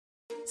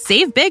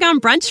Save big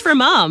on brunch for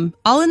mom,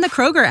 all in the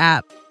Kroger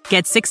app.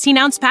 Get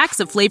 16-ounce packs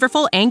of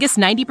flavorful Angus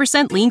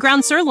 90% lean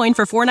ground sirloin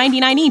for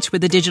 $4.99 each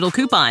with a digital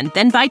coupon.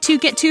 Then buy 2,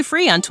 get 2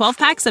 free on 12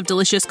 packs of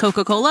delicious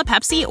Coca-Cola,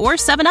 Pepsi, or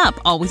 7-Up,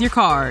 all with your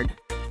card.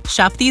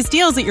 Shop these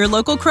deals at your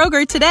local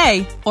Kroger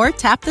today, or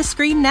tap the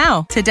screen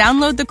now to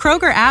download the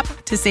Kroger app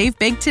to save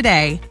big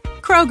today.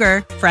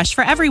 Kroger, fresh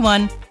for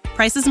everyone.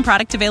 Prices and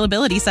product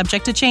availability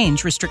subject to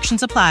change.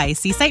 Restrictions apply.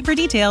 See site for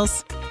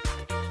details.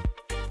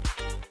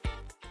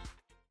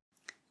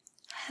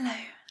 Hello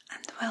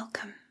and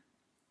welcome.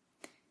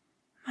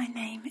 My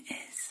name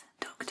is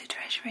Dr.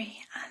 Treasury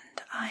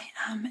and I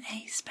am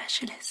a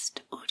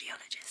specialist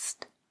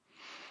audiologist.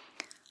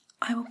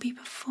 I will be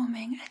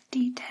performing a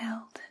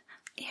detailed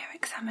ear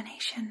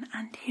examination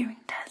and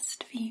hearing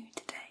test for you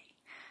today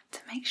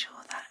to make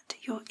sure that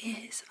your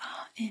ears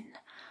are in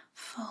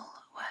full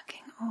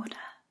working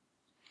order.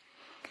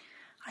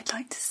 I'd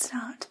like to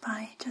start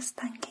by just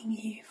thanking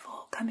you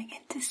for coming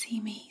in to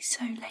see me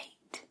so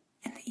late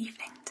in the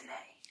evening today.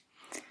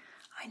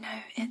 I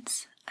know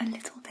it's a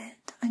little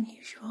bit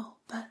unusual,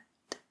 but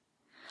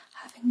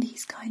having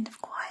these kind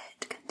of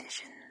quiet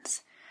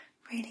conditions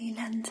really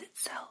lends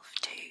itself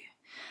to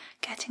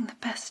getting the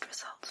best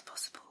results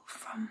possible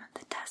from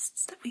the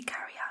tests that we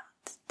carry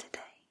out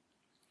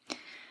today.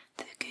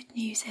 The good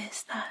news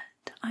is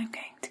that I'm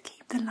going to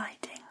keep the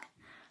lighting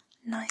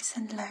nice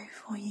and low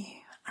for you,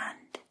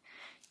 and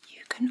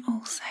you can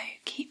also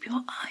keep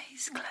your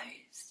eyes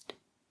closed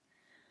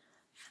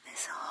for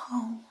this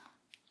whole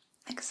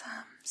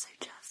exam, so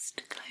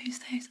just close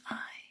those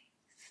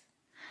eyes,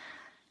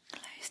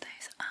 close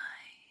those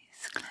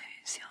eyes,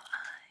 close your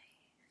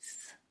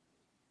eyes.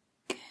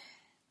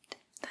 Good,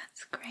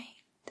 that's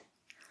great.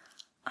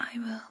 I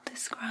will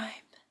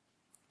describe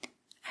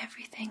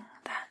everything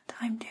that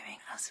I'm doing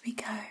as we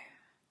go,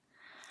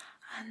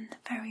 and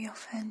very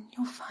often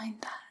you'll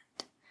find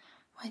that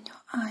when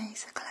your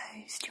eyes are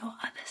closed, your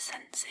other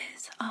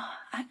senses are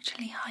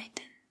actually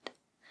heightened.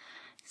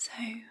 So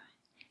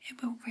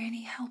it will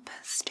really help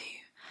us to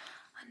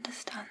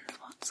understand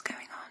what's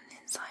going on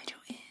inside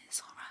your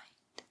ears,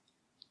 alright?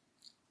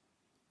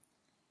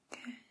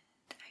 Good,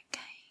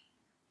 okay.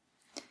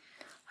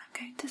 I'm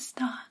going to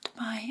start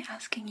by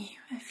asking you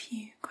a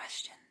few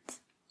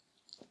questions,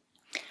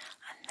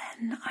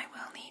 and then I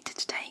will need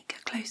to take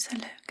a closer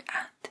look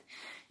at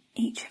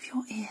each of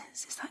your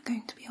ears. Is that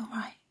going to be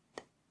alright?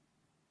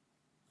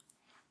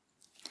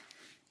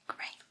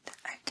 Great,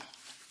 okay.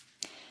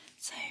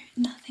 So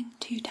nothing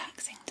too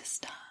taxing to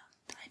start.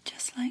 I'd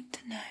just like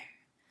to know,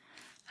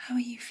 how are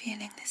you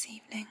feeling this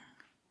evening?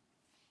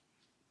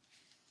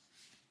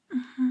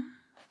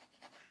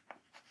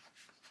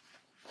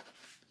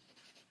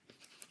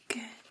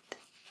 Good.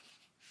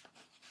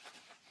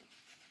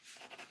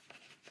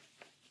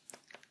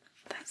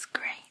 That's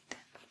great.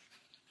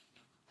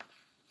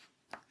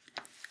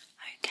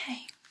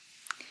 Okay.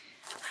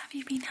 Have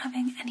you been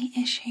having any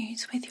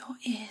issues with your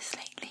ears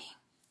lately?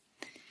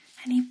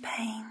 Any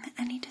pain,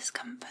 any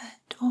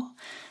discomfort, or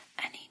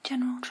any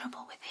general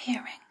trouble with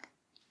hearing?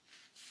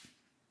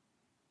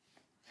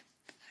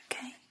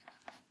 Okay.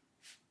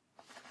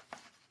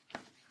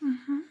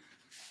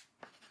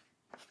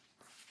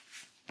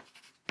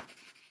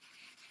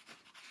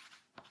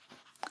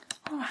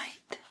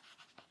 Alright.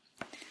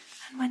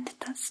 And when did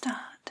that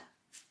start?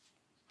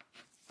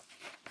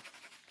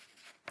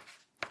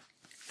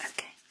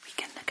 Okay, we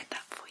can look at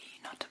that for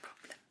you, not a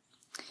problem.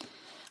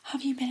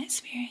 Have you been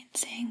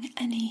experiencing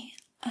any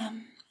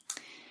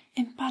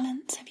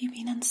imbalance? Have you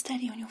been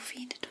unsteady on your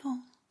feet at all?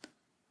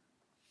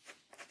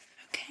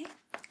 Okay,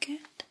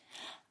 good.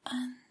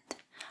 And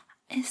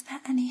is there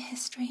any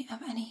history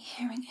of any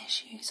hearing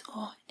issues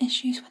or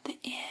issues with the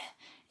ear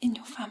in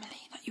your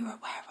family that you're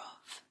aware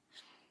of?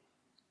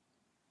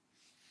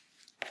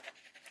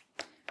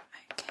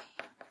 Okay.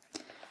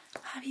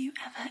 Have you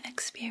ever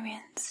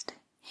experienced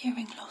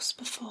hearing loss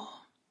before?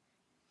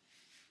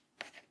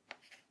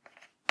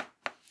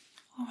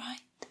 Alright.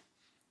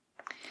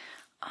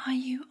 Are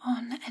you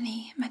on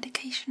any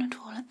medication at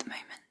all at the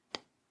moment?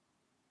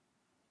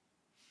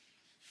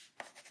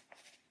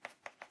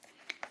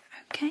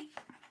 Okay.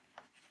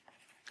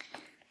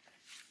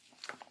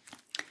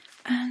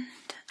 And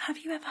have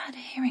you ever had a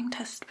hearing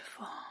test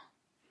before?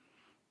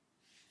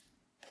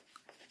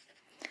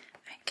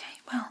 Okay,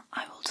 well,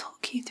 I will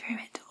talk you through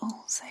it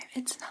all, so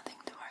it's nothing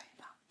to worry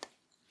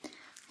about.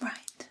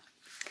 Right,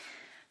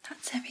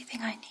 that's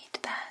everything I need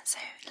there, so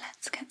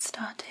let's get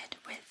started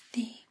with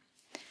the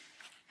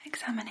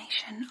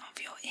examination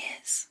of your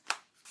ears.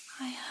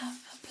 I have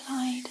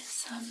applied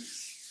some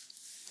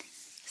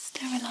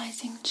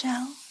sterilising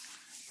gel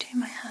to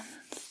my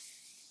hands,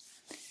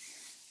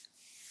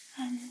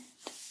 and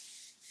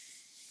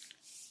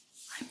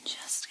I'm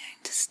just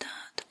going to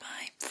start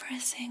by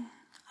pressing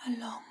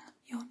along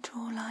your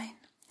jawline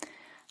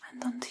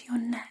and onto your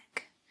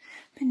neck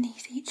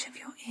beneath each of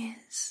your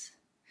ears.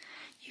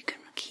 You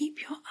can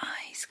keep your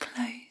eyes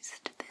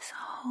closed this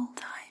whole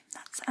time,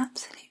 that's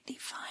absolutely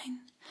fine,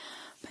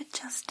 but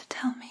just to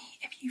tell me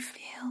if you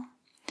feel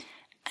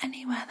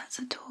anywhere that's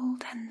at all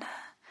tender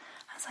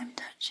as I'm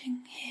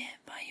touching here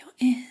by your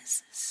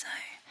ears, so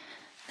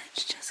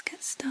let's just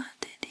get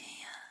started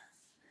here.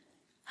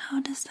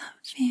 How does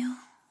that feel?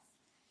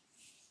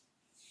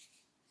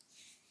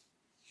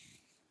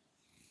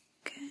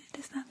 Good,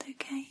 is that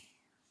okay?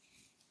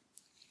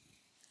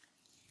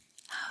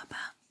 How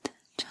about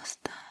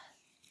just there?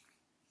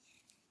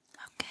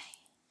 Okay.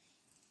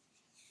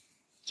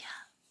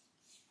 Yeah.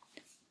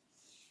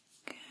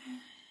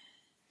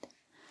 Good.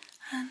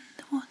 And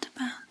what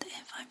about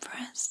if I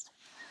press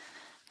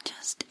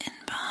just in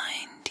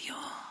behind your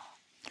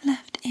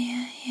left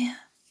ear here?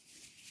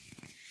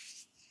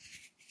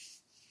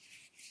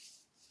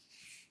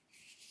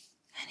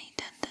 Any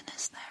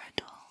tenderness there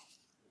at all?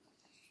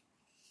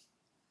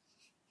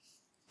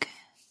 Good.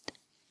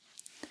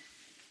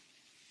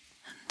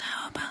 And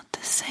how about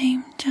the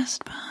same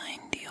just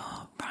behind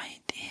your right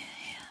ear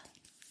here?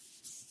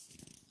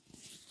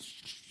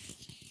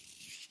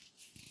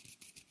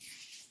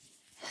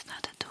 Is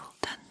that at all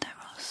tender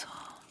or sore?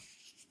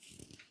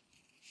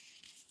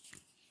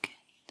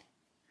 Good.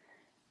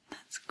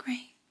 That's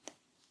great.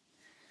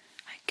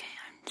 Okay,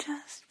 I'm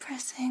just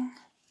pressing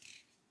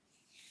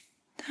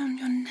down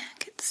your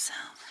neck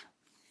itself.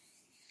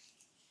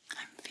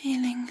 I'm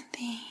feeling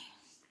the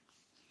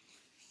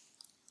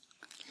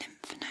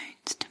lymph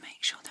nodes to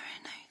make sure there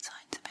are no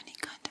signs of any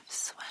kind of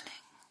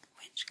swelling,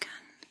 which can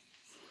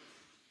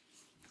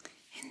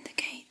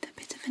indicate a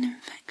bit of an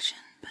infection,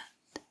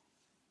 but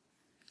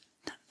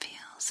that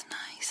feels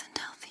nice and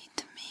healthy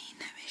to me.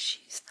 No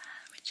issues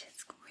there, which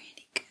is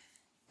really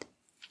good.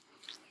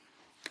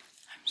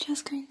 I'm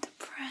just going to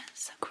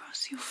press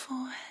across your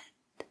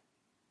forehead,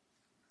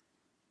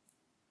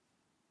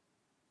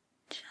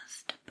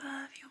 just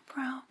above your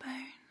brow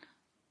bone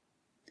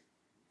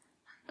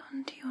and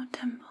onto your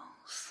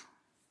temples.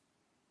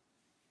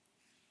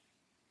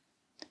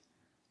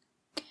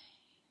 Okay.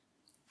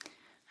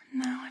 And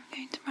now I'm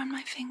going to run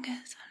my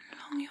fingers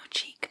along your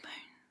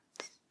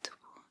cheekbones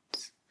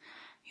towards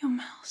your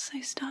mouth, so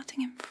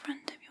starting in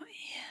front of your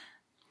ear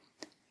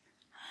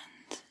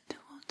and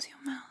towards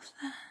your mouth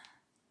there.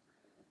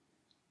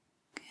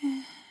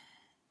 Good.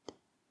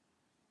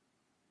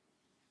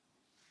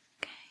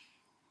 Okay.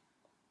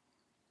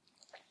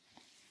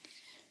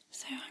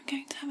 So I'm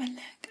going to have a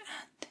look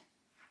at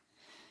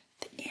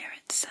the ear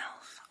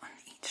itself on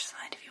each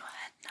side of your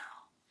head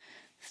now.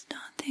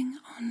 Starting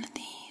on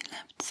the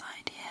left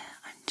side here,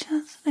 I'm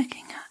just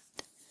looking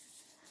at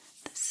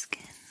the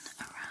skin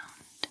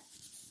around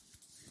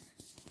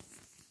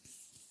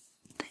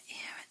the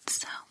ear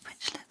itself,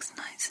 which looks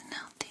nice and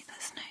healthy.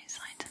 There's no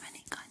signs of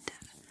any kind of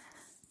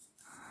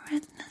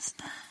redness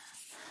there.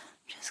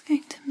 I'm just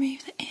going to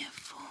move the ear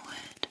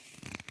forward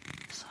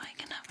so I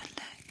can have a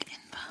look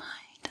in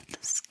behind at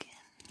the skin.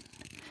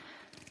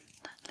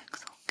 That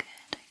looks all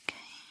good,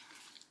 okay.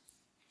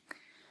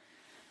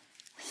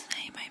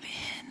 Same over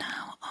here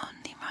now on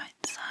the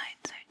right side,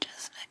 so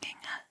just looking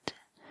at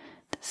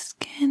the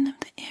skin of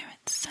the ear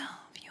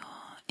itself, your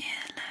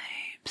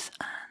earlobes,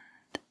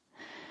 and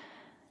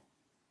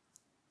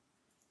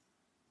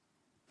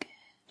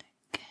good,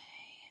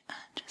 okay,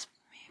 and just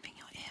moving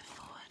your ear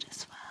forward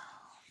as well.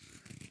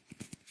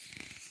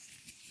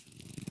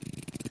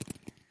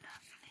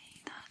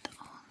 Lovely, that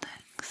all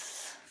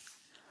looks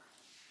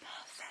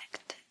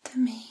perfect to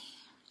me.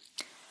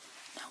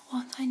 Now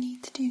what I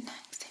need to do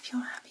next, if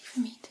you're happy for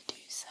me to do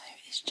so,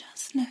 is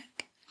just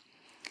look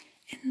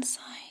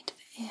inside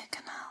the ear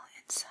canal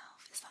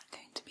itself. Is that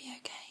going to be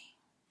okay?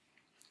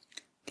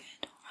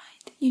 Good,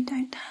 alright. You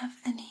don't have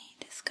any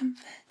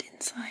discomfort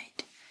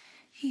inside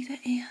either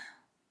ear?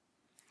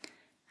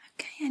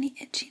 Okay, any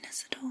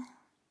itchiness at all?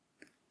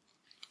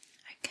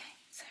 Okay,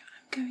 so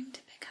I'm going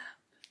to pick up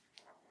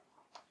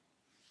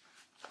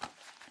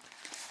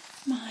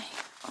my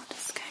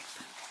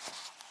otoscope,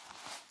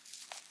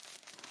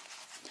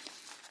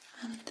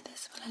 and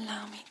this will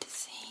allow me to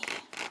see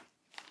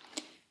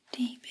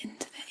deep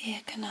into the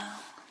ear canal.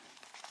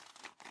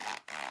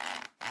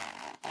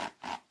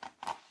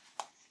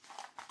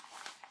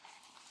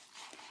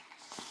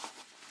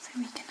 So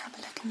we can have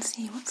a look and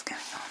see what's going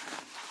on.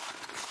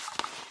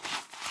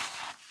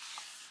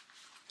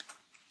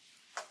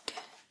 Good.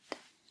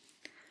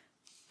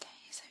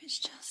 Okay, so it's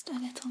just a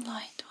little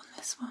light on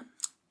this one.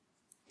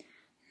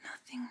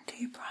 Nothing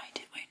too bright,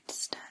 it won't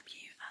disturb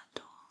you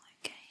at all,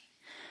 okay?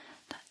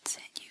 That's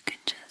it, you can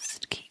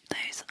just keep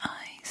those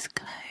eyes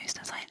closed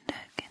as I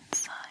look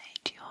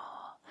inside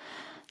your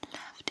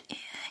left ear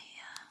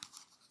here.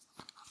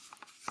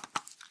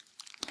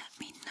 Let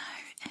me know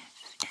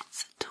if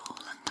it's at all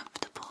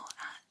uncomfortable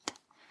at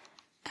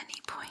any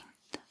point,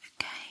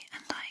 okay?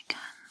 And I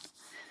can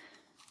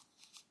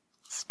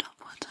stop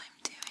what I'm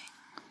doing.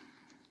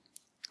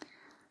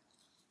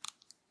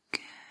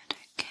 Good,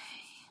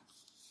 okay.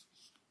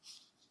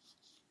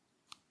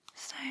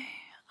 So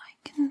I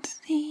can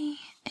see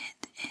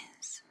it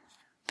is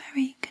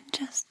very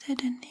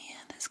congested in here.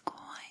 There's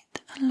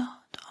quite a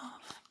lot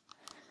of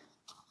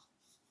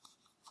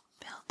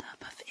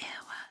build-up of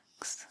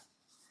earwax,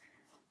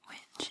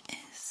 which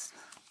is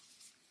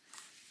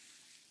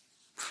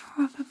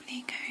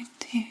probably going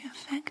to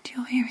affect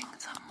your hearing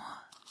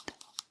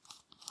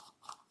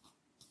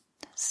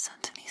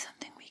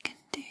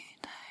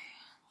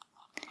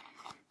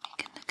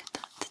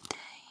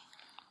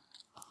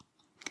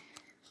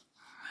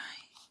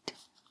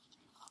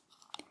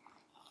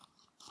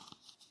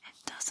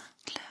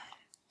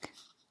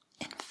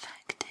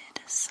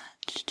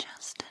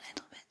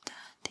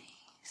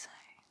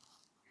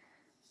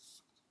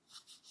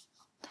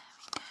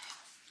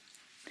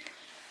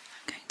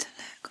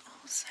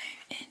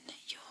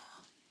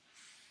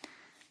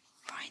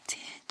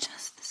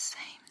just the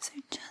same, so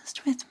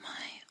just with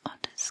my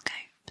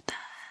otoscope there,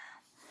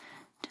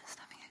 just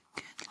having a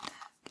good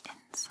look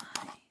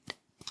inside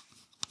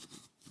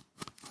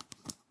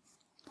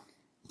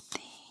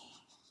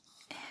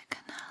the ear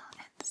canal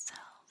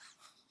itself.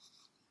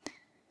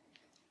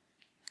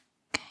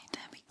 Okay,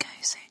 there we go.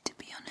 So to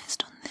be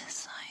honest, on this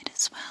side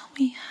as well,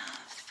 we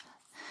have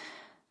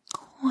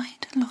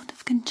quite a lot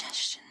of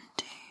congestion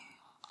too.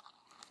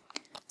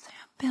 So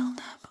a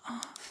build-up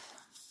of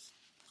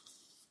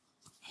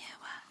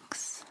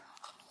earwax.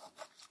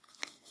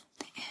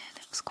 The ear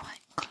looks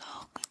quite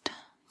clogged,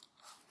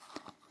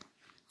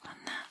 and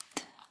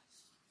that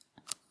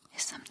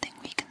is something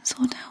we can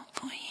sort out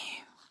for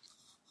you.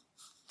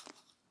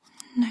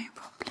 No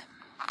problem.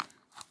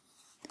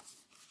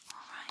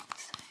 Alright,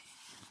 so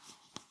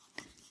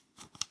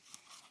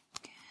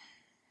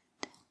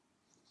good.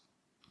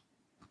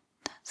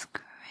 That's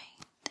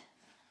great.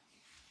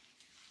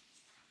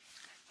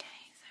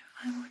 Okay, so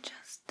I will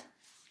just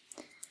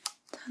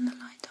turn the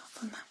light off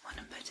on that one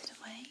and put it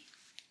away.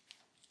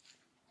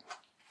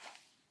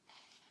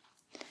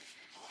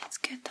 It's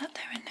good that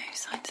there are no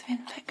signs of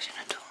infection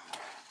at all.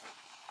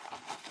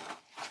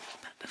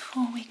 But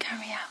before we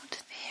carry out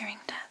the hearing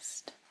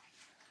test,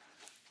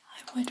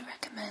 I would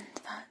recommend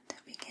that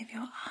we give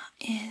your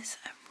ears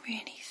a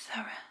really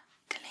thorough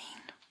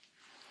clean.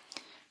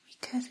 We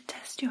could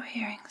test your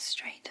hearing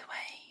straight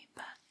away,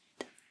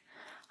 but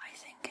I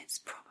think it's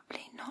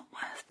probably not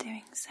worth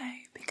doing so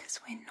because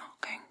we're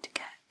not going to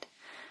get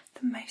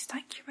the most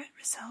accurate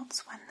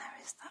results when there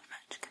is that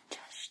much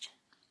congestion.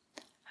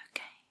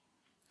 Okay.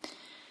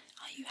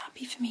 Are you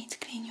happy for me to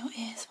clean your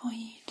ears for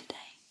you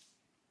today?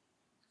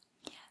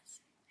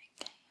 Yes.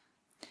 Okay.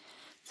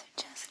 So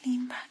just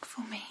lean back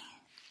for me.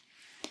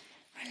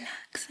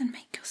 Relax and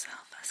make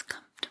yourself as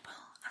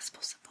comfortable as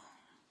possible.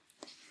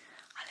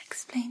 I'll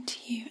explain to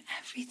you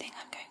everything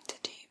I'm going to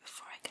do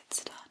before I get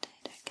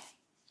started, okay?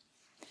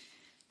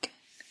 Good.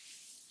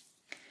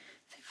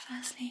 So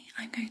firstly,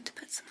 I'm going to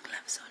put some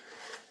gloves on.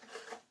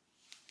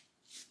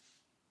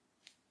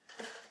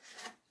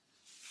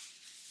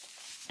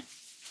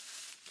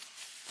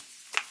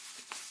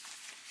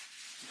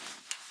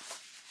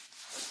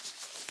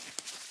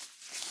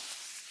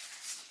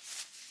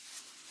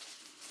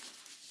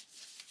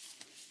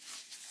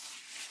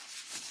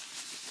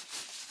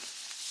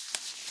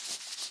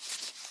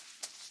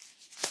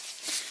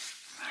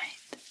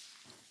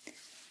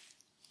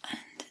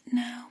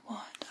 Now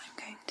what I'm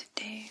going to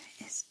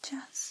do is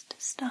just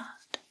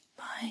start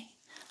by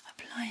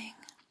applying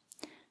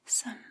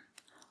some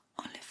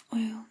olive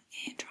oil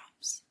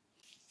eardrops.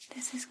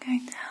 This is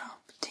going to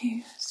help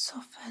to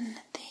soften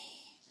the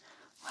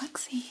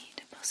waxy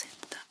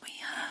deposit that we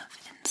have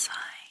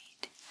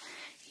inside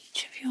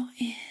each of your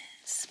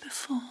ears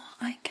before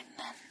I can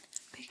then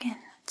begin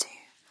to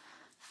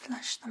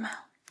flush them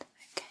out.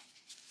 Okay,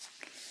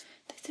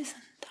 this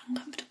isn't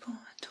uncomfortable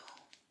at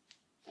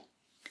all.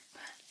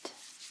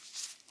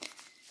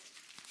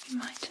 You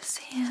might just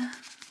hear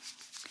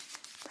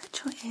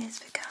that your ears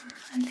become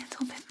a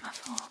little bit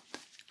muffled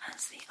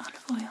as the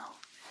olive oil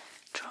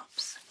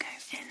drops go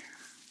in.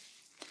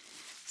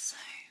 So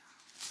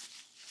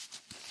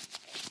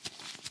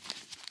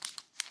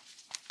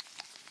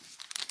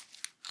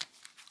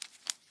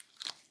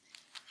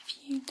if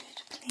you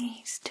could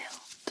please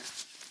tilt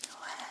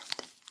your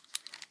head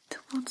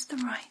towards the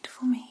right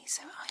for me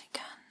so I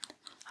can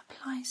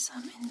apply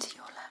some into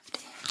your left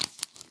ear.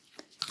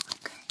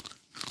 Okay.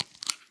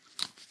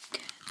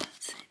 Good,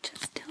 that's it.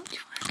 Just tilt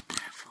your head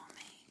there for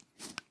me.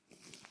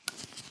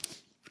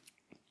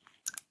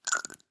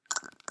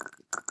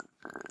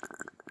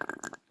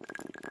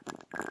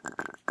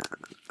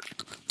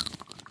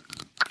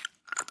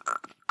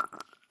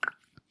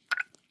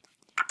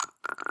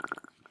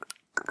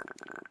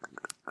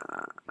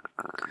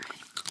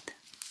 Great.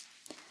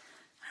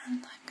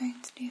 And I'm going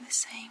to do the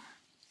same,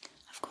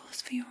 of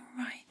course, for your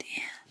right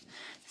ear.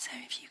 So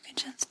if you could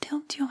just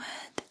tilt your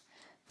head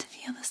to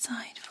the other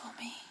side for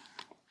me.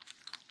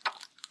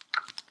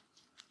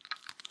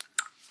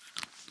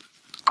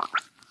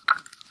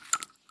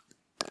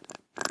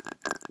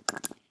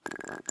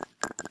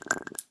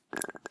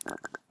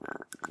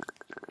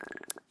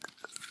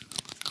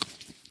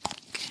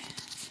 Good.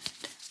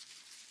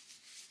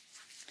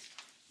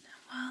 Now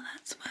while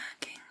that's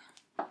working,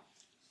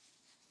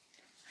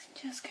 I'm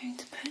just going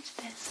to put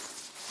this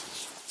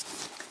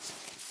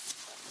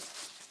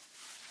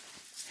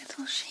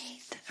little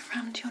sheet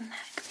around your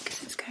neck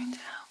because it's going to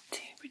help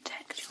to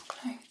protect your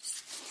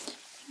clothes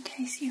in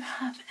case you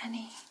have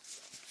any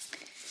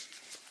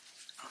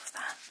of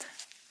that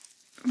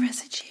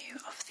residue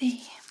of the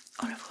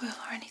olive oil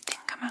or anything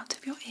come out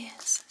of your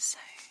ears. So,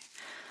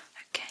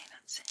 okay,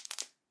 that's it.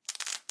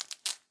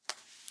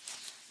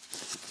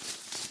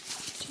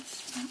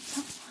 Just wrap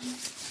that one.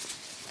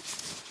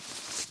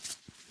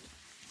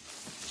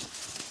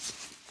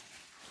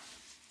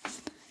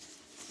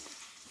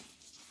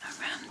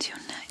 Around your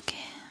neck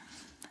here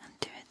and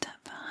do it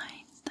up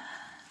behind there.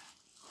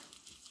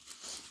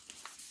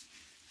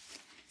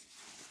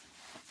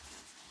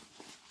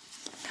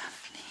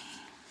 Lovely.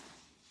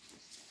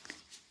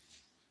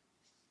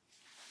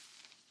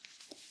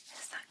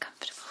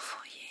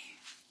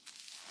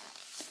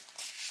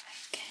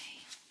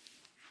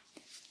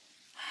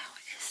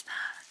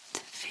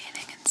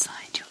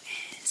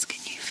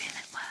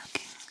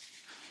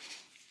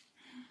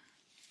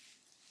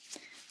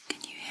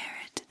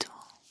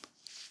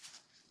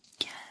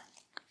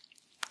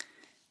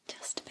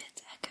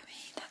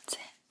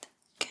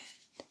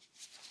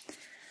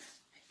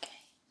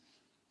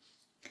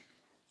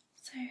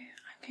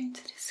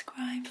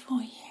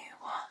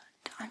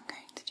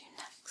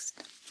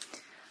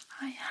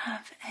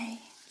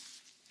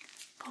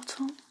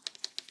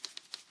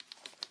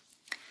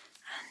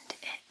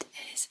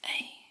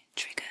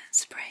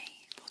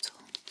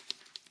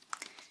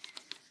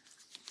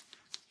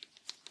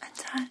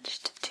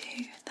 attached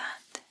to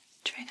that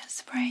trigger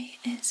spray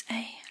is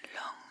a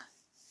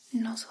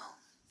long nozzle,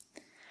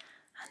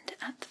 and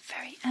at the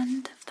very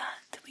end of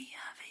that we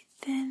have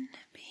a thin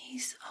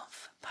piece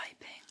of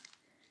piping,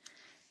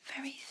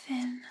 very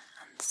thin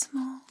and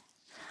small,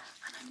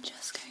 and I'm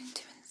just going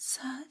to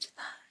insert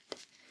that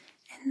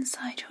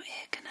inside your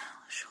ear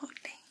canal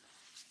shortly.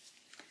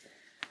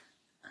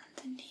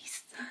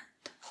 Underneath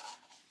that,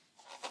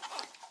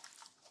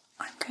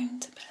 I'm going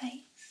to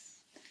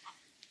place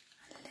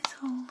a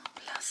little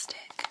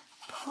plastic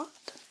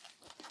pot,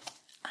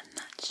 and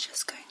that's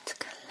just going to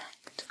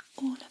collect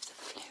all of the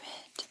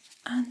fluid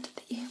and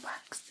the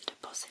earwax, the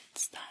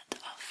deposits that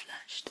are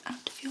flushed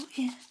out of your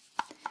ear,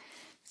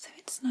 so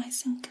it's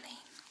nice and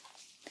clean.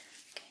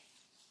 Okay,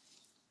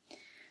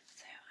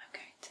 so I'm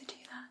going to do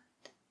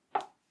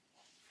that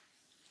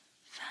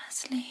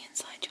firstly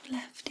inside your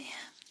left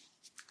ear,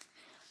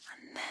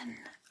 and then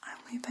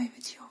I'll move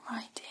over to your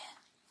right ear.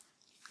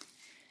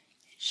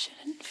 It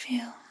shouldn't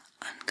feel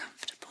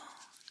uncomfortable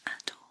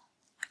at all,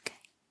 okay?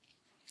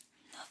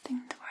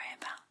 Nothing to worry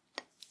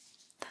about.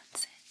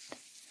 That's it.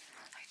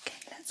 Okay,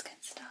 let's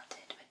get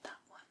started with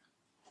that one.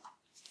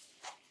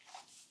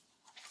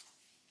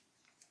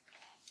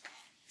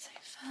 So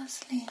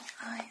firstly,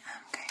 I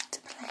am going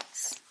to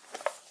place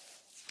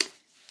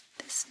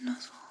this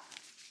nozzle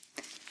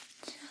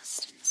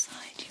just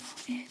inside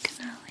your ear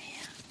canal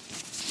here.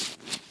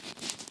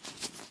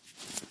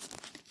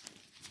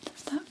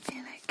 Does that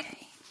feel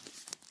okay?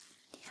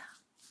 Yeah.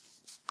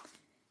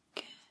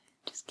 Good.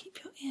 Just keep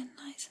your ear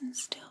nice and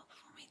still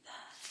for me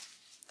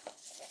there.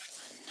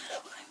 And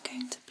now I'm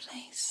going to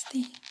place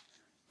the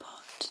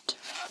pot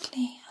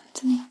directly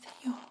underneath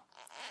your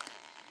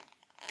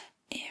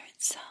ear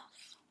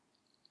itself.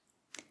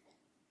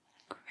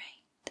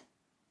 Great.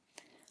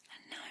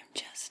 And now I'm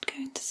just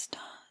going to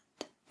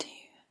start to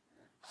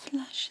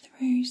flush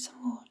through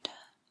some water.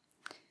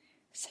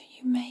 So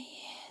you may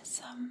hear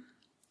some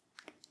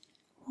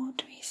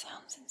watery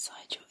sounds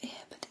inside your ear,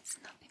 but it's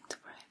nothing to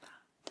worry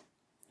about.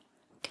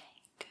 Okay,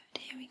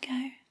 good. Here we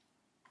go.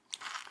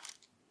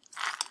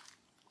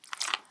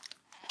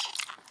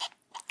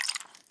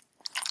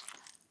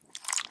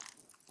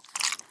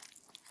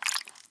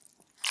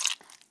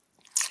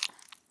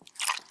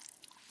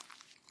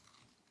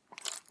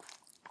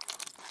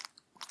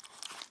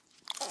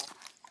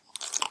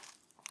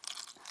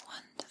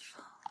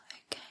 Wonderful.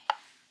 Okay.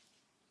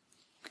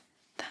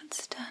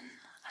 That's done.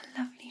 A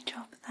lovely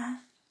job there.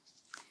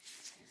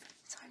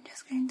 So I'm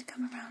just going to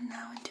come around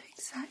now and do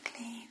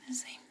exactly the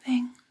same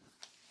thing,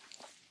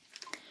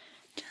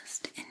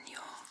 just in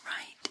your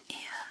right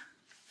ear.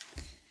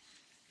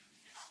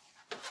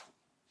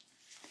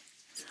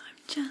 So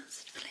I'm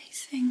just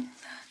placing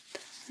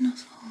that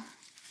nozzle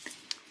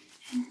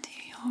into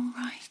your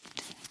right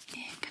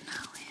ear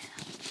canal here.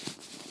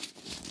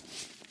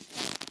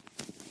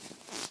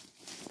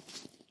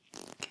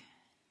 Good.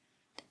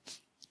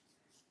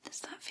 Does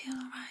that feel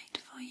alright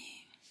for you?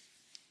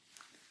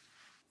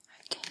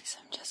 Okay, so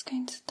I'm just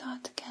going to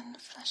start again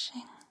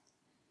flushing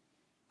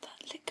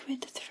that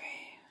liquid through.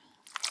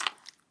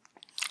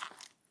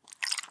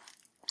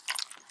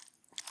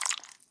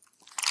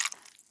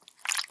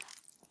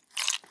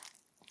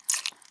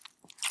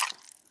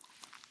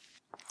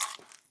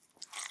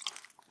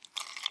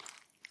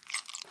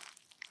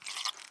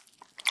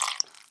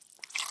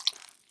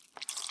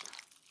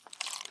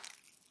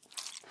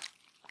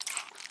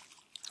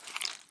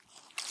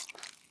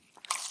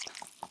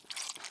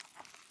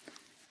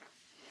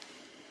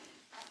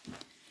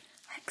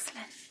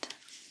 Excellent.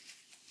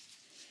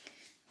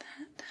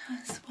 That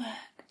has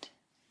worked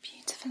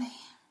beautifully.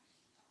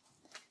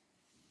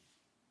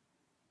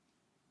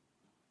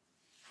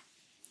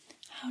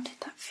 How did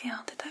that feel?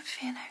 Did that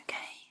feel okay?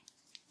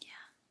 Yeah.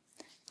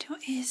 Do your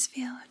ears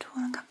feel at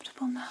all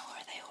uncomfortable now, or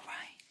are they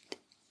alright?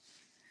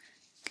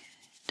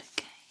 Good,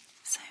 okay.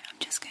 So I'm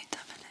just going to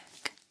have a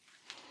look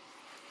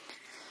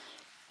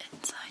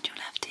inside your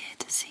left ear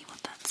to see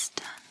what that's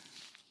done.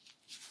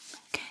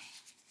 Okay.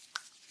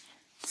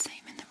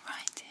 Same in the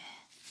right ear.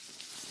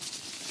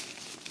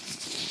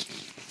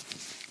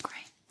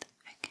 Great,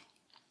 okay.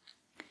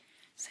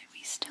 So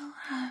we still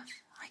have,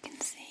 I can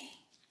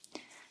see,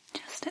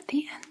 just at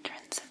the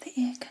entrance of the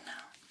ear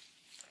canal,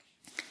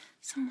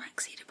 some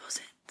waxy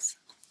deposits.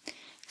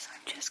 So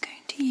I'm just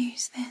going to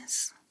use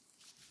this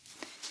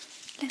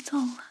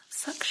little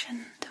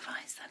suction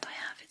device that I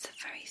have. It's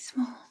a very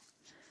small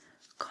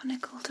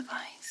conical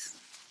device.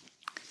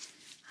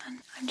 And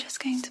I'm just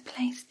going to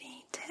place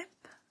the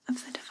tip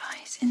of the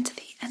device into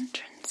the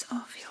entrance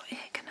of your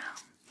ear canal.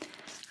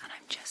 And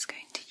I'm just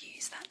going to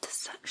use that to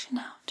suction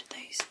out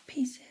those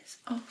pieces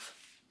of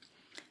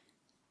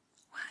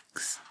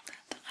wax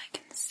that I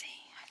can see.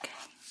 Okay,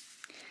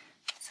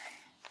 so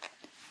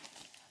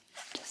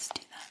just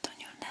do that on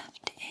your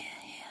left ear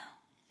here.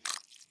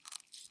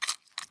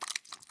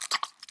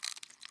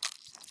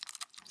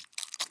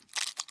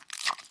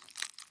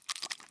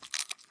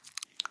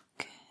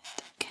 Good,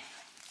 okay.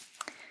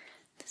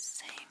 The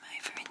same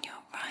over in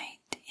your right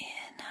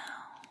ear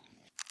now.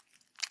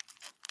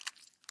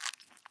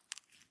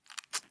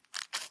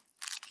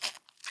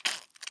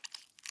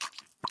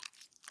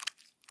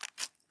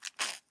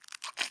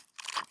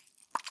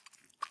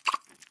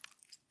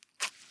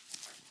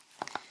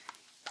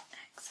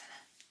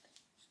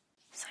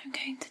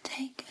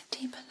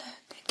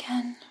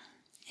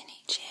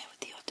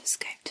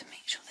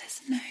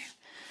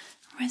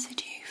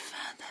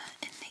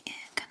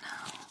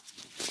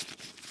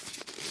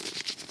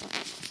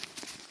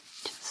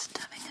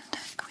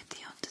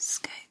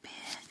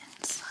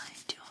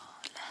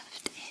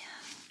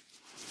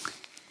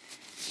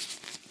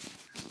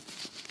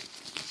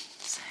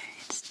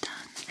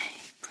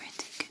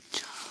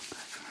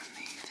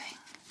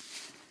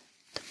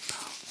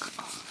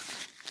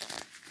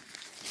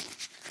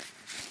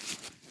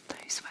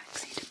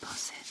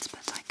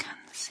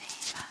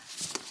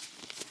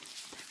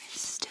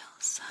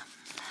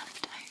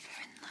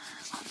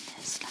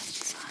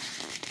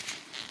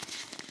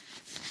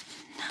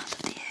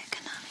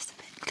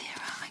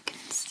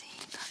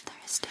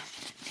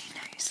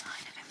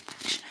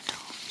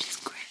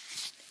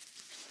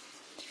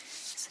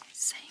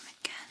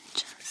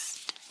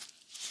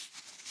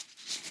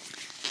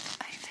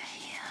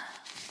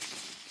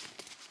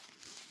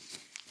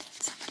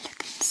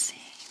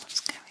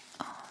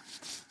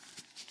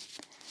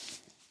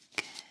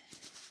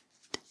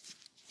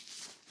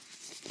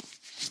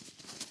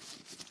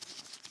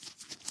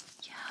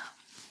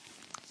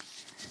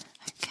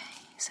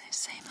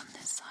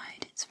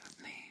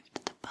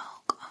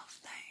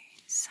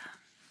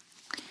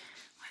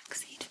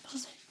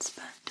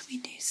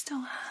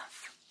 still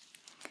have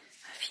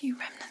a few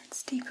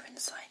remnants deeper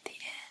inside the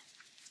ear.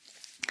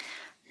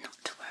 Not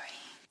to worry.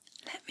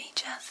 Let me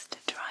just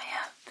dry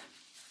up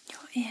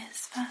your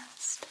ears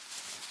first,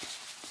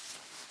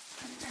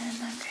 and then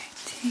I'm going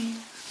to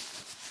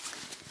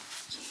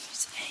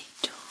use a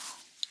tool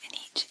in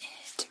each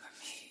ear to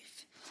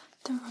remove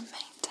the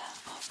remainder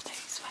of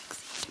those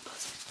waxy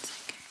deposits.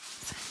 Okay,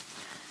 so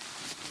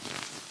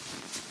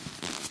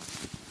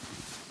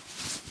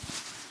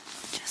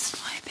just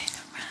wiping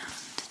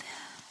around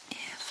the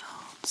ear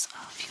folds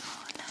of your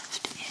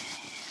left ear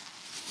here.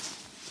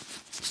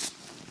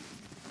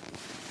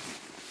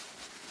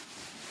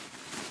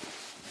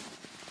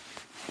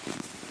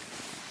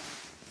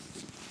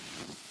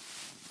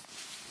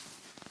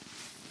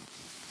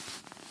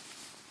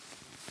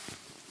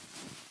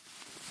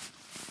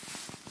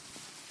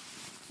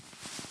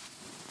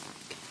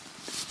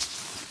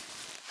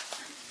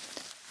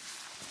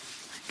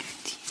 I'm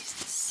going to use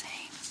the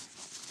same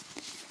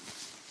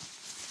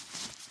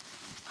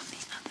on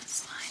the other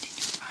side in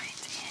your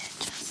right ear,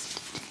 just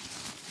to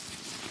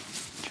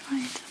dry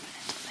it up a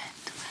little bit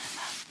where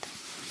that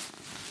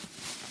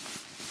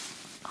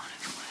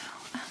olive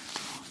oil and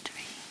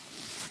watery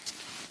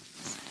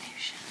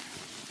solution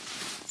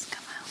has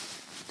come out.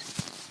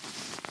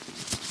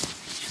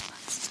 Make sure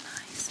that's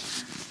nice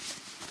and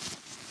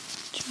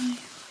dry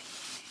for you.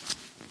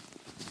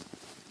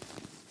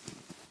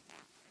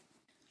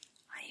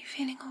 Are you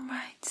feeling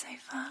alright so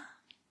far?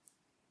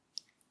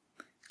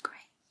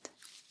 Great.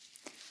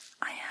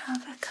 I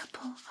have a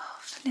couple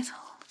of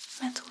little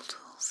metal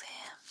tools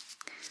here.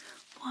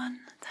 One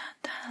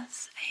that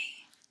has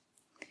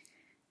a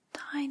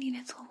tiny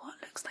little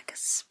what looks like a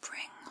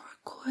spring or a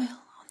coil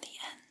on the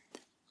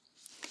end,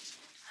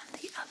 and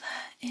the other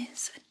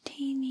is a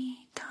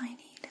teeny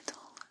tiny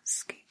little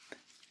scoop.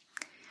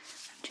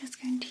 I'm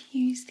just going to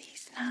use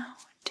these now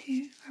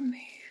to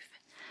remove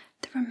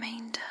the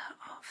remainder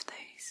of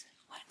those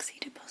waxy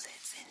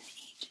deposits in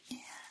each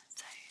ear,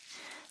 so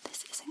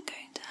this isn't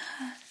going to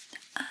hurt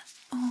at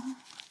all.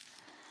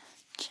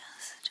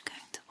 Just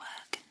going to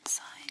work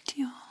inside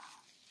your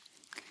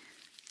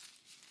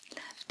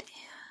left ear.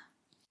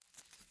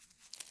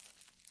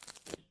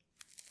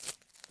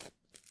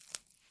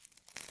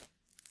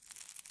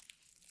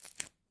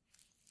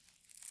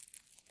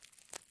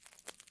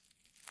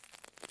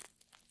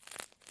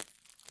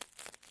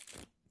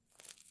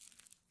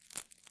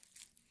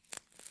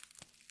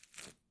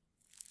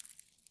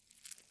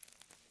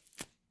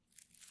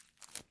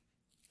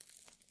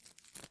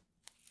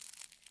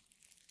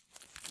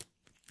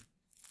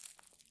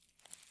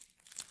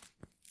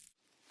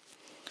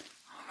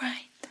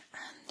 Alright,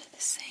 and the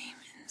same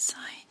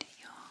inside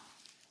your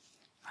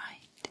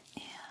right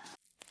ear.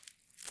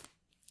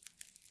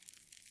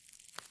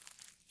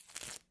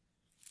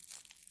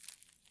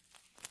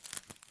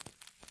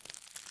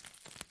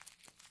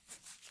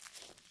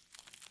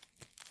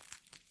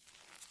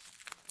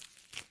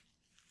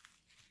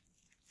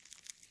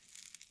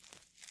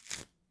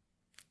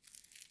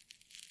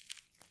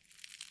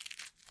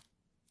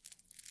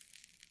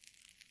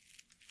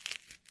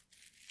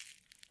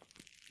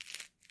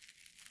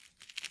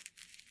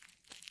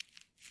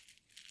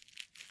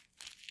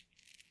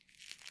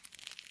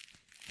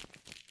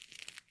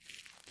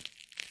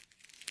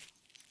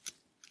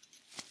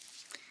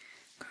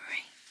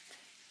 Great.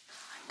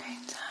 I'm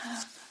going to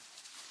have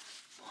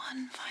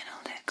one final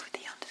look with the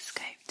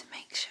otoscope to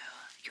make sure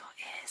your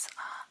ears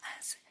are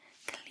as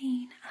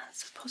clean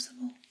as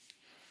possible.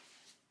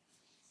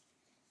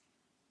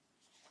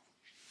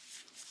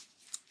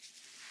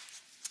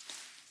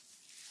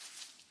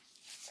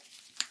 So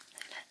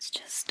let's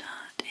just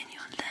start in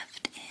your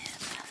left ear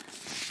first.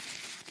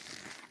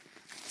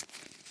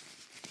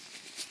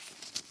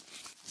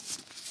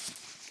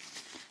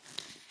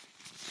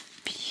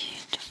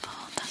 Beautiful,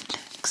 that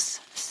looks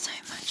so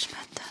much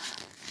better.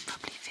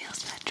 Probably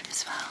feels better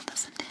as well,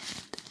 doesn't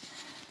it?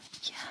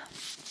 Yeah.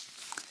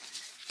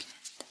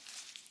 Good.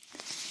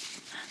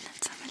 And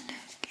let's have a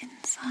look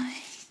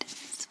inside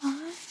this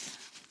one.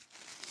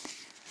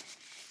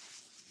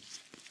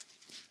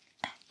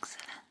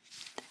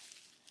 Excellent.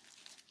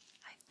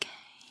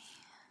 Okay.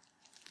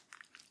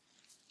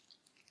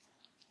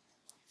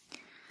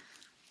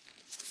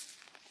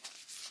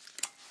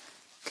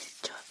 Good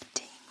job,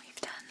 team.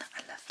 We've done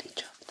a lovely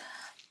job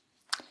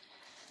there.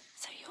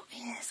 So your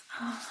ears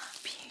are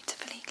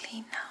beautifully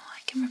clean now.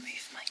 I can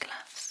remove my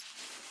gloves.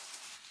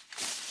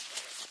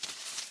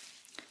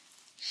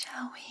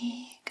 Shall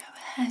we go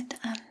ahead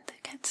and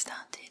get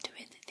started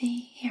with the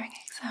hearing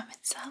exam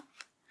itself?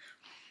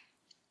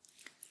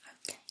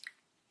 Okay.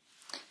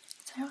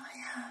 So I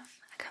have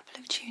a couple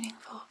of tuning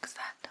forks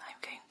that I'm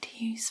going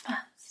to use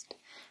first.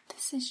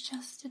 This is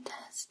just to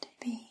test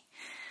the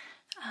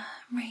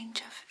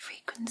range of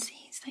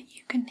frequencies that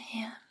you can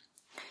hear.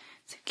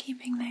 So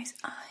keeping those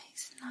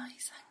eyes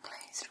nice and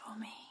closed for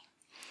me,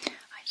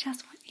 I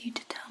just want you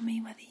to tell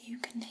me whether you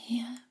can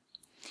hear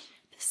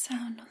the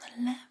sound on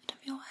the left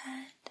of your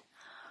head,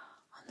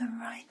 on the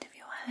right of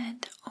your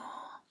head,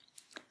 or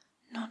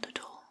not at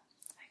all.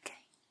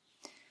 Okay,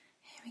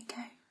 here we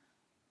go.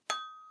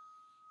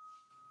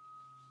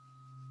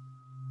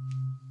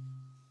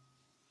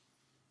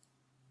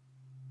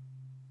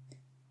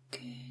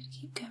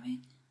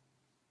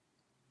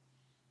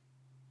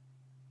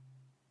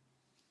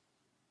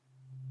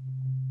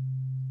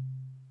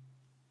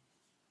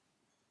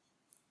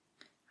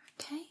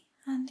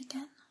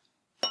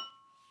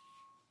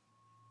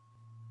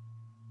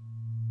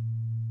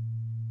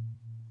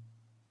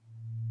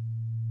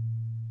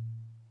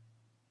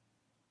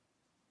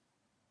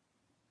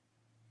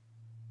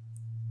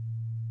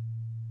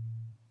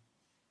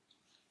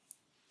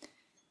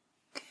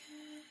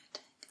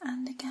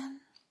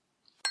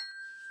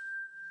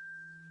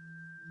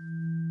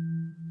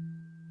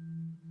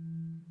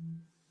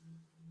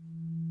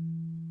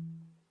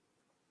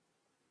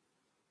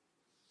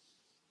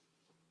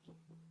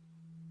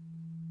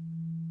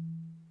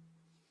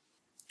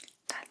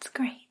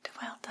 great,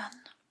 well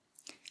done.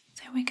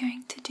 So we're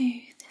going to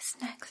do this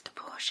next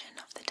portion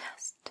of the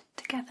test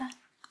together.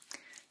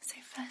 So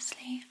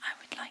firstly, I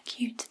would like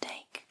you to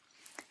take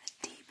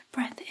a deep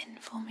breath in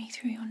for me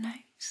through your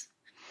nose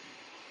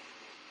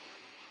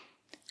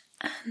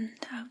and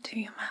out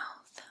through your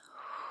mouth.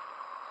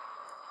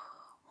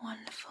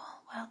 Wonderful,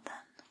 well done.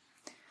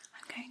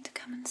 I'm going to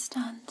come and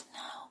stand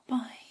now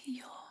by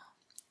your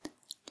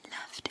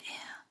left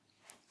ear,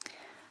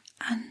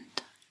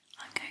 and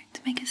I'm going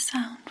to make a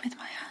sound with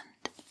my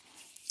hand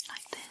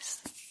like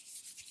this,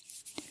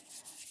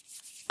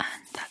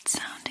 and that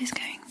sound is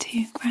going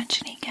to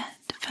gradually get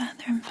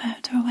further and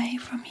further away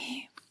from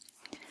you,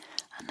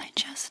 and I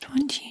just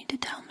want you to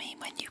tell me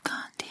when you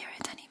can't hear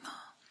it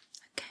anymore.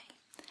 Okay,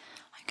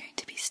 I'm going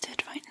to be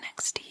stood right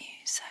next to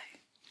you, so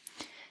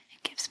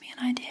it gives me an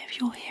idea of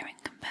your hearing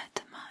compared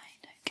to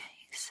mine.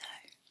 Okay, so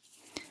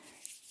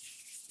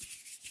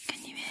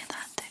can you hear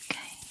that?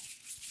 Okay,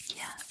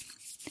 yeah.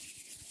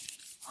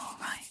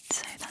 Alright,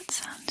 so that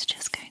sound's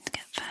just going to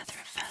get further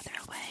and further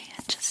away,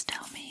 and just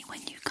tell me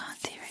when you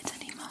can't hear it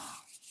anymore.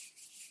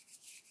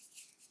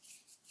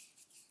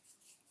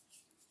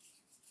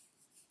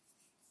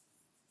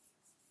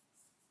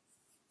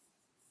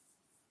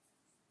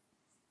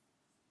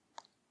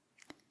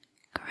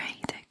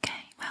 Great,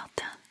 okay, well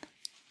done.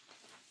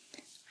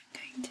 I'm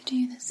going to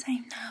do the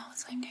same now,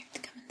 so I'm going to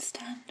come and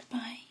stand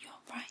by your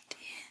right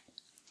ear,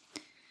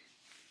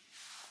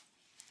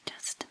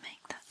 just to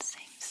make that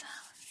same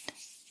sound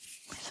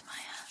with my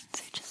hand,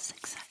 so just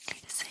exactly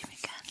the same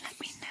again. Let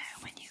me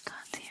know when you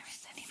can't hear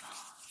it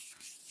anymore.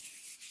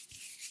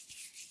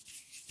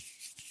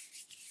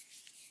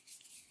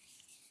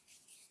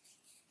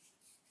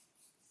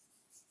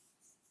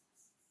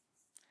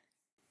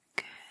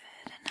 Good,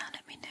 and now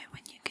let me know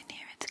when you can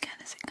hear it again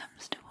as it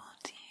comes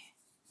towards you.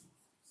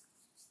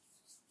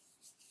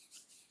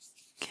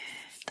 Good,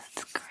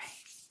 that's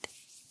great.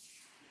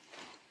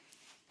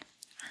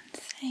 And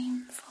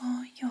same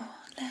for your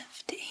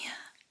left ear.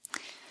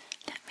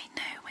 Let me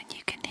know when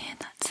you can hear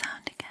that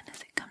sound again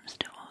as it comes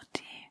towards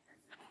you.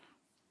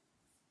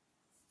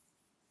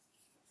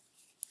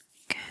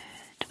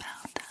 Good,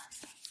 well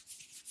done.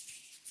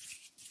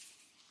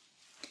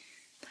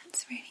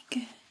 That's really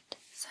good.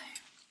 So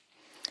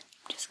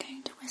I'm just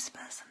going to whisper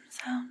some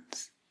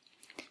sounds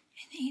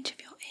in each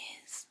of your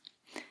ears,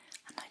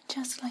 and I'd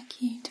just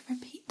like you to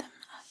repeat them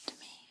after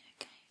me,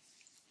 okay?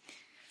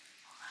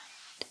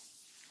 Alright.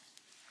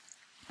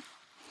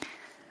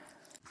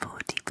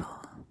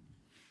 44,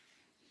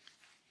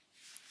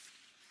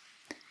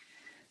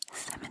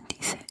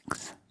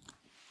 76,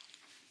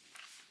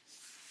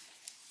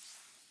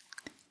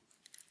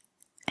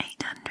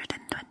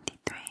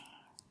 823,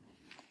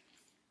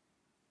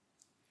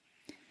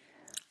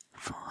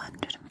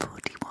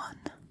 441,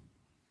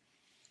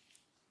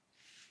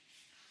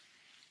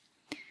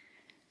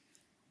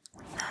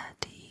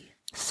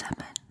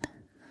 37,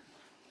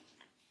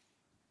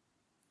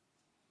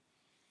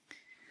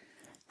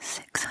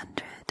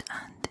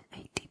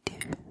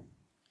 682.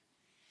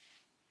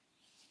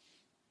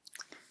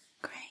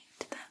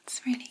 Great,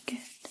 that's really good.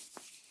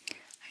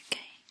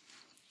 Okay,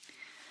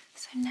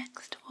 so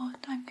next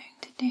what I'm going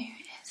to do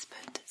is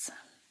put some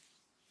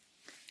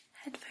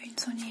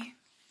headphones on you.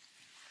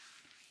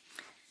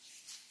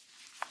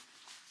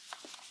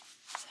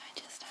 So I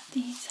just have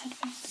these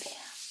headphones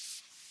here,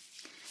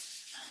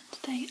 and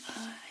they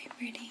are a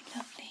really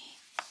lovely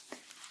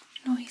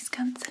noise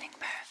cancelling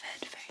pair of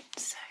headphones,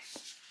 so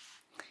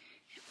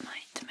it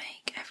might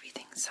make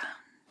everything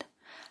sound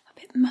a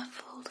bit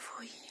muffled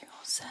for you,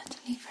 or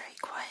certainly very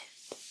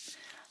quiet,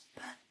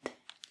 but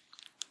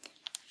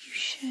you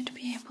should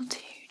be able to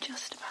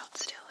just about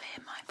still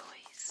hear my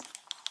voice.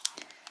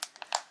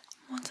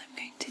 What I'm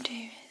going to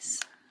do is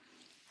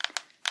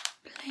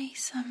play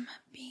some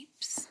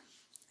beeps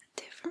at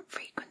different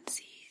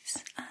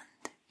frequencies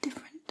and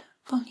different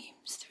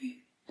volumes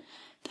through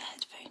the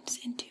headphones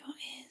into your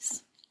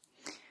ears,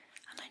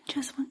 and I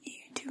just want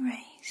you to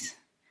raise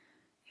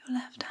your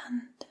left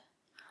hand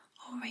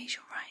or raise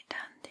your right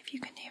hand if you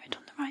can hear it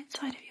on the right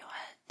side of your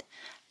head,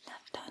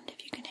 left hand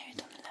if you can hear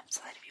it on the left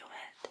side of your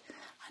head,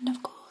 and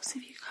of course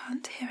if you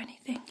can't hear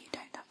anything you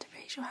don't have to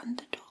raise your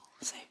hand at all.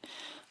 So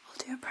we'll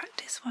do a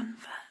practice one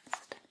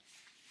first.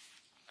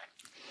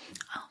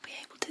 I'll be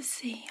able to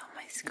see on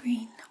my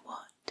screen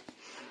what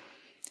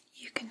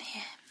you can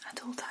hear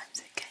at all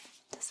times, okay?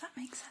 Does that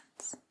make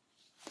sense?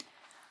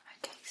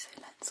 Okay, so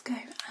let's go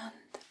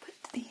and put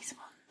these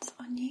ones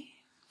on you.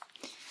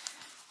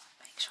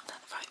 Make sure they're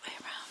the right way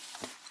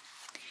around.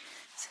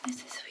 So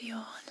this is for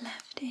your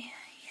left ear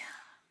here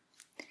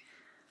and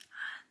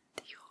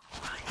your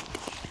right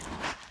ear.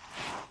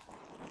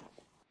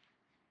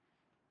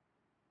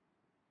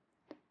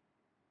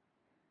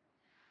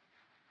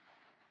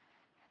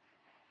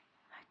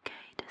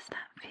 Okay, does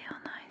that feel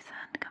nice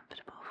and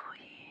comfortable for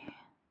you?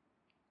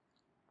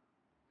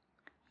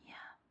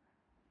 Yeah.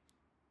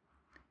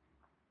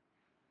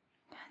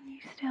 Can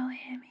you still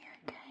hear me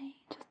okay?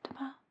 Just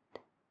about?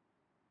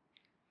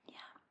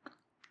 Yeah.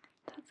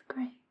 That's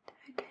great.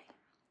 Okay.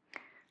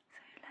 So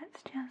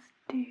let's just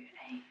do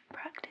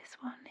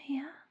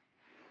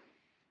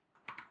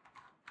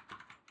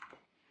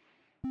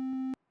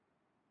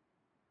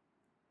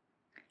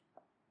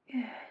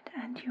Good,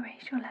 and you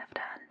raise your left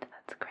hand,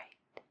 that's great.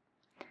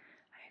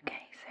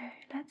 Okay, so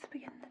let's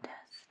begin the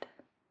test.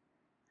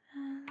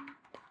 And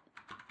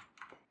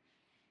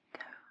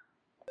go.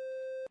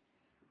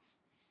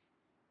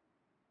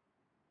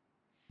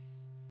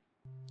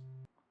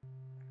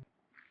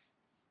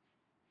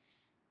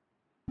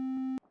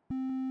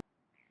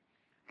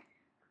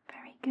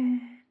 Very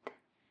good.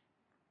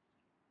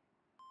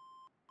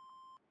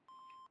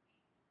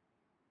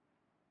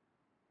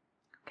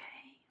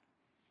 Okay.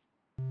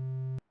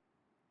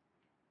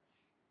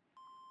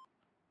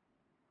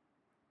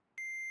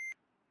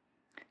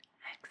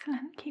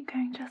 Excellent, keep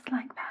going just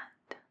like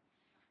that.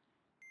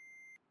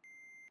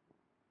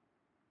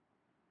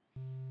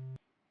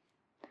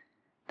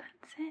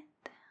 That's it.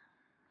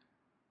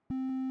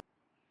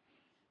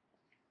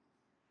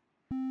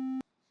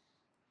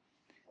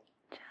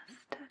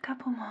 Just a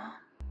couple more.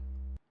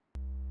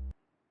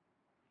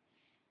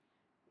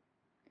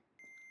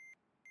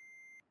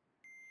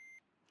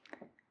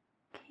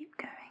 Keep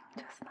going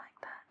just like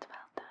that.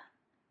 Well done.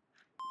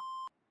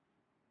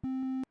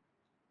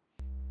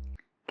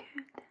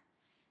 Good.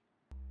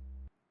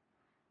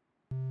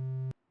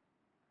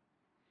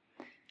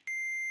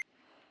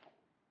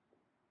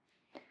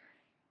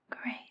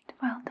 Great,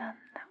 well done.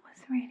 That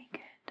was really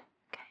good.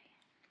 Okay.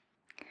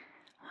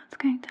 What's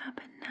going to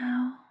happen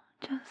now,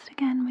 just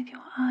again with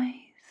your eyes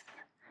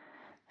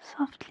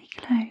softly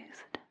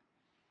closed,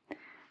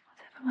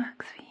 whatever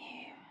works for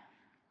you,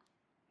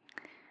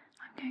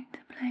 I'm going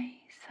to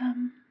play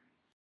some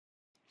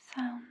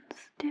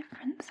sounds,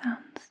 different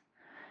sounds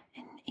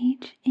in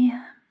each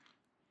ear,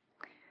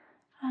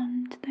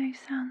 and those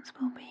sounds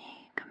will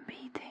be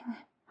competing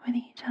with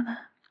each other.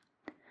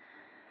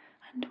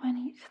 And when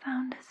each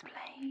sound is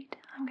played,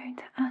 I'm going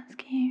to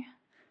ask you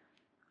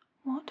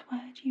what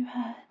word you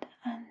heard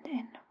and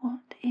in what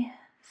ear.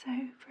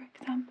 So, for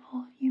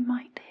example, you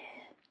might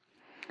hear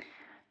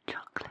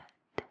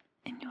chocolate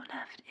in your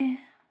left ear,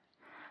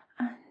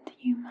 and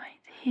you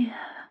might hear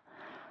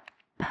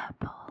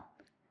purple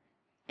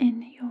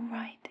in your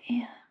right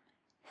ear.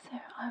 So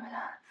I will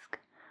ask,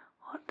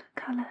 what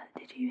colour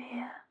did you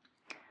hear?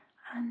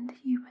 And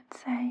you would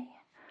say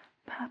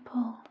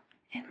purple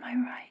in my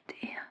right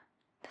ear.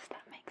 Does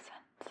that make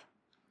sense?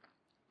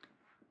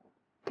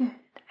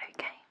 Good,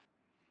 okay.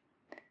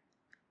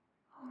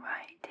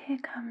 Alright, here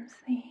comes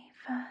the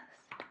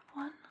first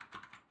one.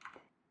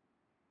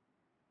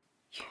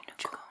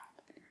 Unicorn.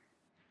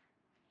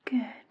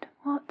 Good.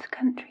 What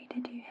country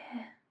did you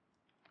hear?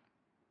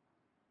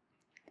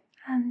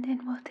 And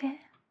in what ear?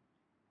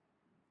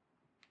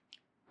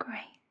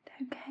 Great,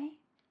 okay.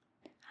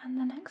 And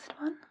the next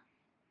one?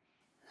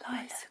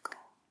 Lilac.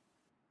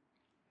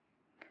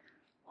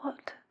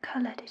 What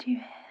colour did you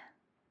hear?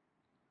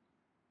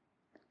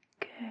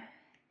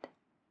 Good.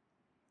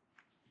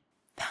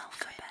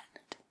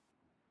 Alphabet.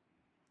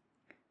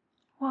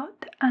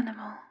 What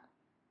animal?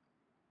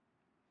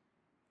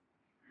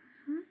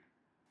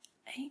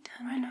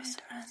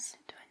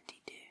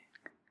 822.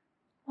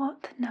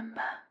 What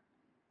number?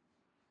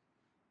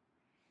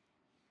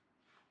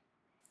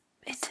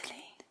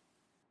 Italy.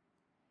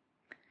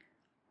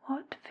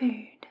 What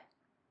food?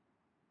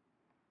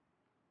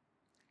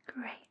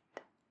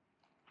 Great.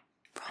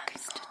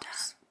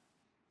 Amsterdam.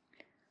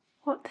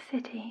 What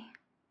city?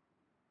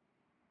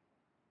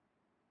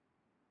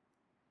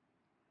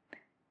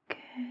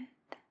 Good.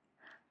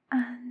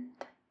 And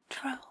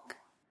truck.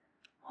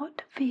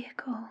 What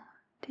vehicle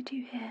did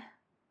you hear?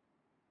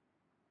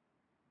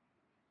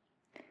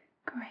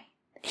 Great.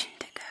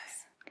 Indigo.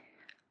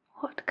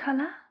 What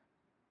colour?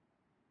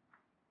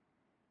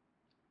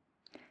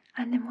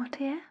 And in what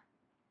ear?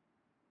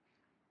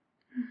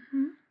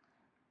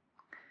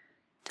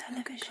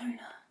 Television.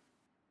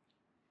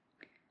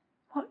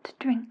 What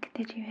drink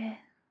did you hear?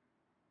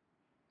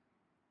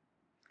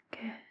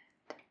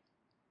 Good.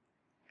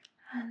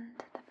 And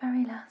the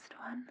very last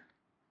one?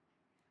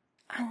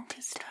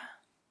 Anteater.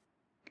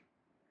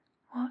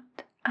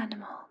 What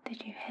animal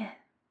did you hear?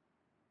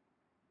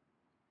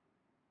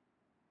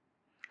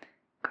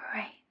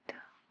 Great,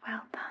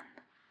 well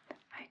done.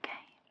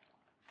 Okay.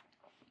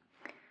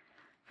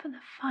 For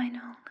the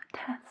final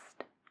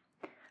test,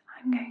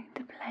 I'm going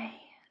to play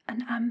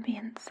an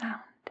ambient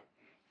sound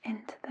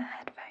into the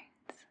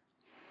headphones.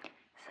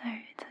 So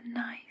it's a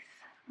nice,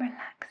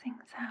 relaxing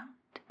sound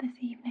this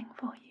evening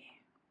for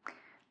you.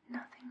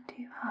 Nothing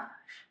too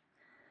harsh.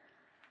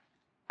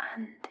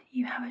 And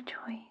you have a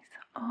choice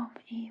of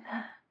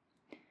either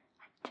a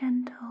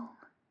gentle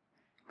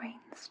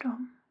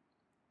rainstorm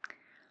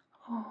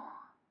or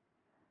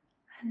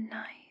a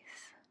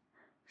nice,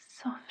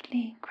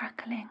 softly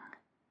crackling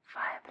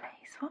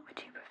fireplace. What would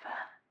you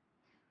prefer?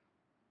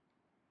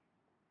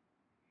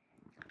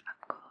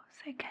 Of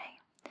course, okay.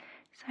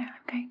 So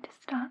I'm going to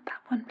start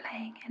that one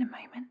playing in a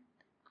moment.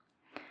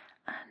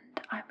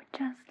 And I would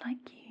just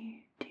like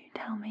you to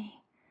tell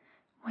me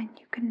when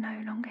you can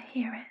no longer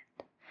hear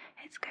it.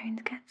 It's going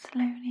to get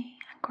slowly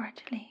and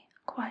gradually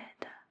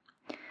quieter.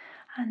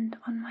 And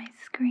on my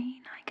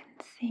screen I can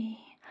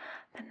see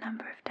the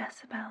number of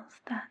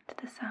decibels that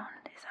the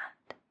sound is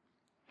at.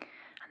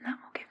 And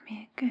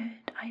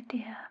good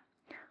idea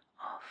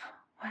of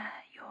where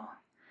your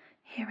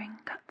hearing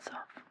cuts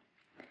off.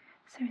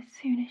 So as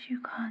soon as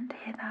you can't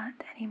hear that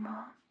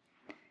anymore,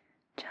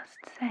 just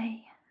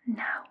say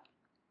now.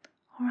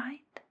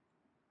 Alright?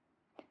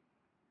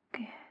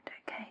 Good,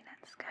 okay,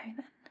 let's go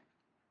then.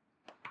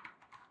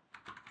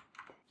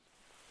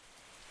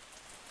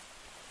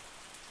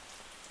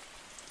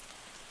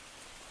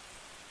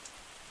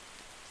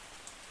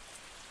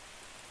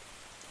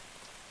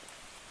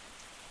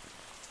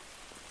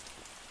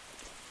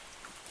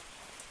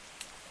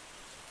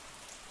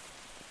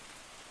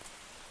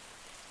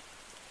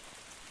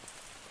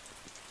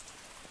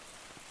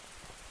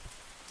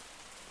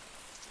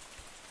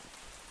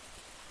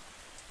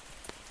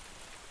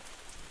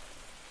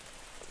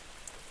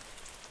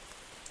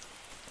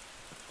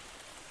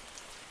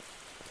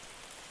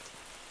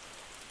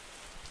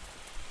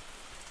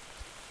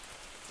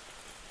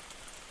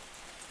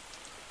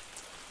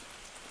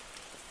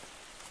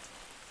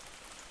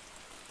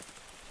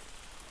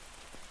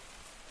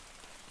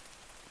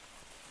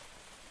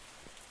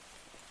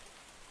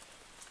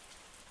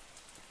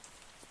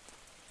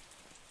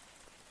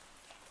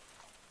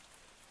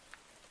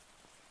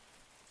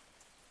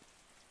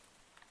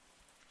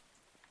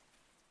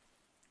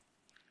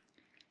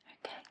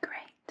 Okay,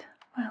 great.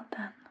 Well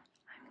done.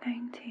 I'm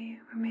going to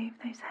remove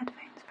those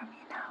headphones from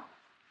you now.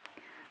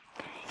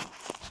 Okay.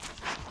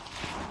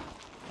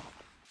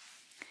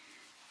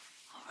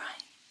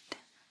 Alright.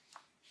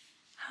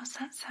 How's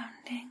that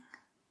sounding?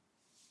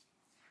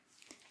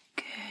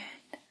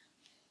 Good.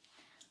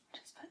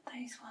 Just put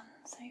those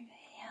ones over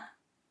here.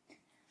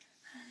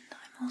 And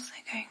I'm also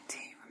going to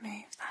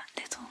remove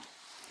that little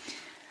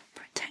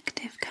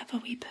protective cover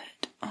we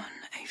put on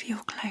over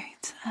your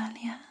clothes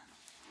earlier.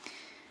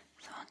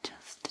 So I'll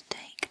just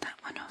take that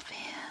one off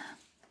here.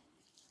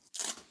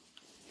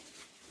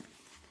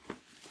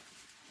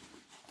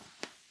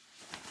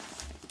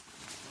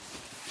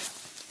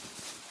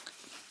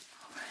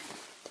 Alright.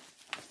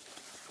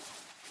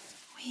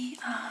 We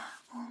are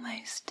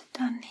almost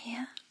done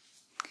here.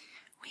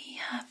 We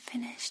have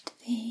finished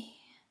the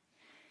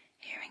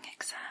hearing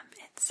exam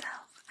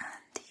itself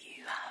and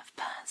you have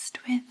passed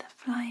with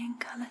flying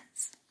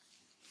colours.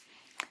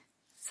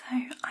 So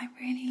I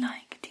really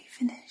like to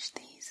finish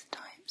these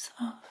types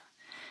of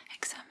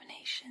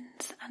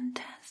examinations and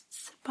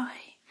tests by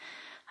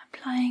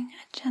applying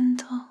a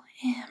gentle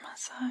ear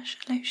massage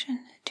lotion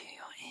to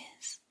your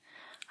ears.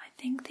 I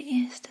think the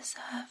ears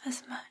deserve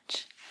as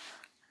much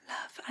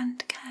love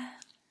and care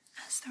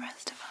as the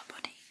rest of our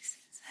bodies.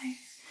 So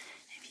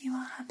if you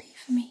are happy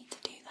for me to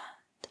do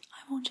that,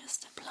 I will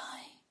just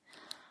apply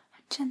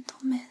a gentle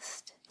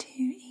mist to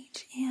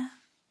each ear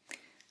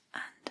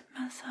and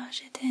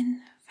massage it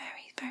in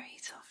very, very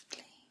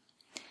softly.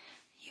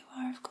 You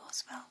are of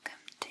course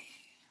welcome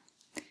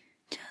to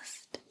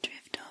just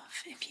drift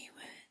off if you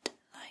would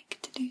like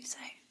to do so.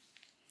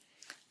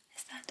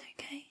 Is that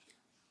okay?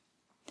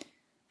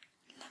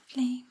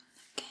 Lovely.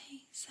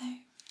 Okay, so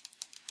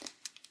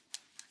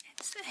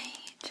it's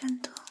a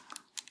gentle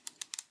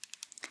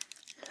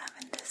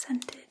lavender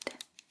scented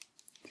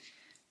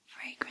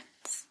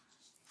fragrance.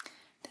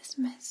 This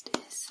mist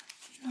is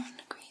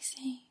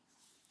non-greasy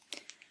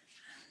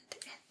and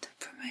it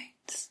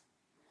promotes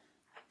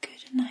a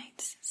good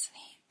night's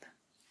sleep.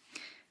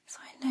 So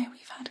I know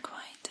we've had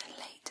quite a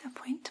late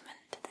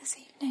appointment this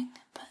evening,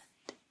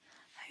 but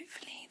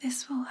hopefully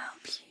this will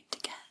help you to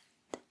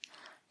get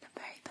the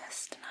very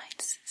best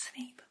night's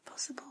sleep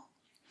possible.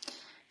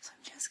 So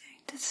I'm just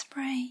going to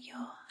spray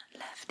your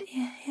left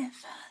ear here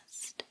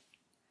first.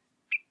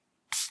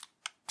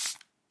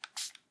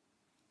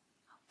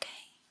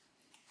 Okay.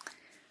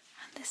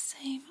 And the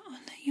same